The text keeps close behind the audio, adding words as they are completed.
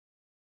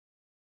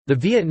The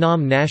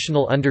Vietnam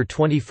national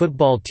under-20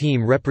 football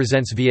team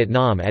represents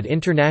Vietnam at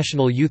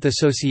International Youth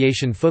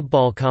Association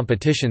football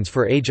competitions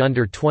for age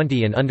under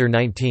 20 and under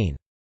 19.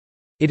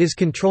 It is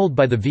controlled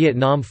by the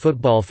Vietnam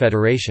Football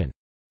Federation.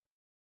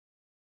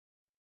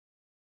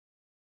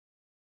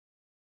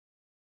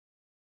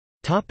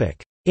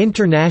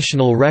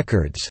 International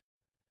records.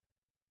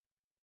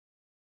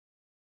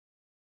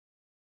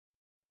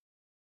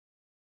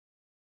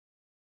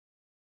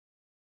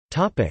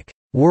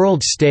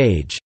 World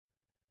stage.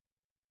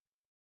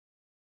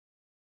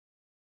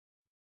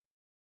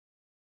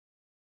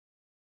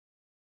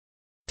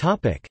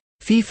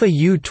 FIFA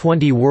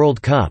U20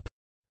 World Cup.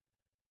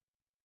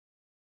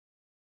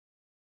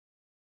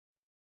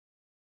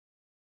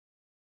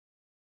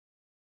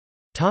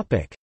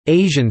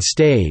 Asian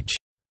stage.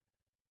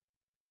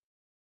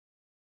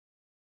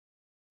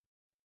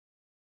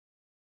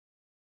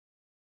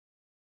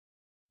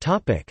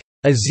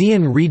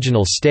 ASEAN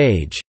regional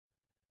stage.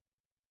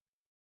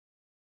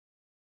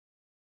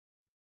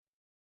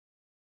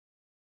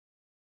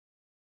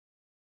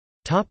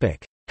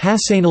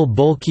 Hassanal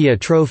Bolkiah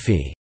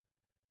Trophy.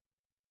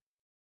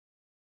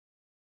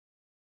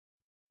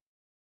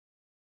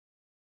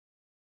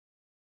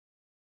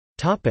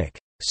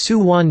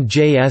 Suwon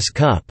JS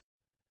Cup.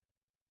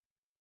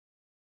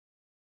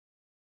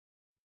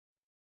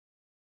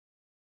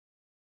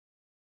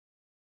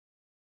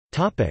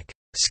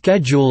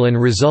 Schedule and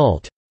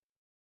result.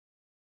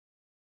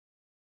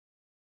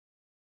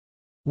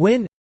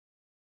 Win,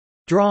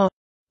 draw,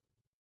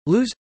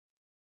 lose.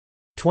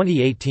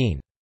 2018.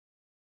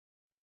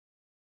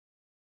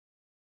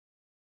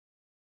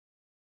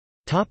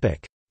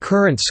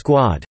 Current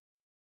squad.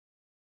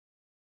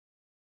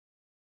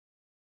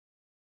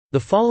 The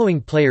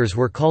following players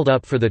were called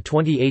up for the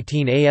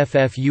 2018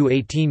 AFF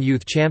U18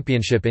 Youth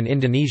Championship in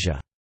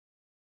Indonesia.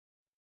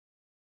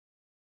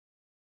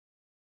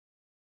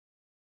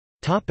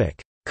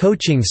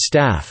 Coaching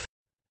staff.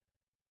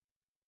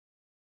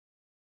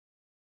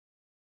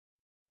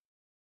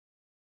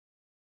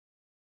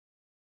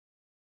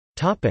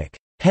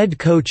 Head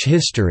coach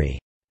history.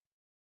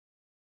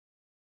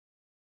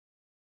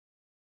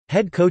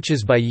 Head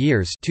coaches by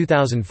years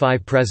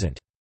 2005 present.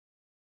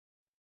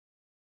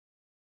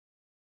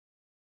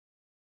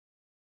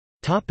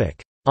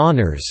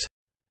 Honors.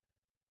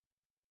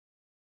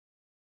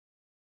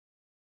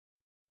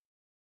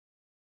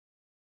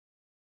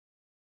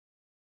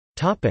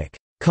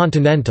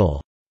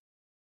 Continental.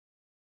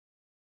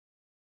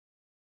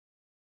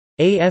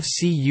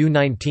 AFC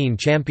U19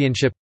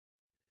 Championship.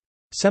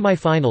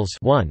 Semifinals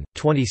 1,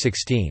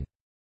 2016.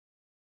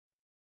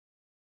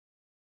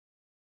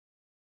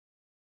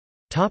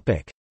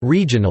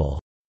 Regional.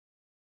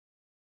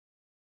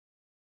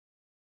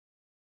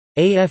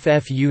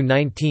 AFF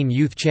U19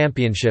 Youth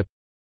Championship.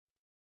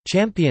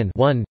 Champion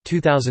 1,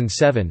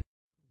 2007.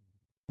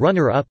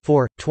 Runner-up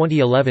 4,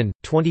 2011,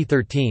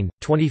 2013,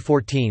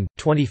 2014,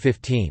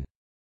 2015.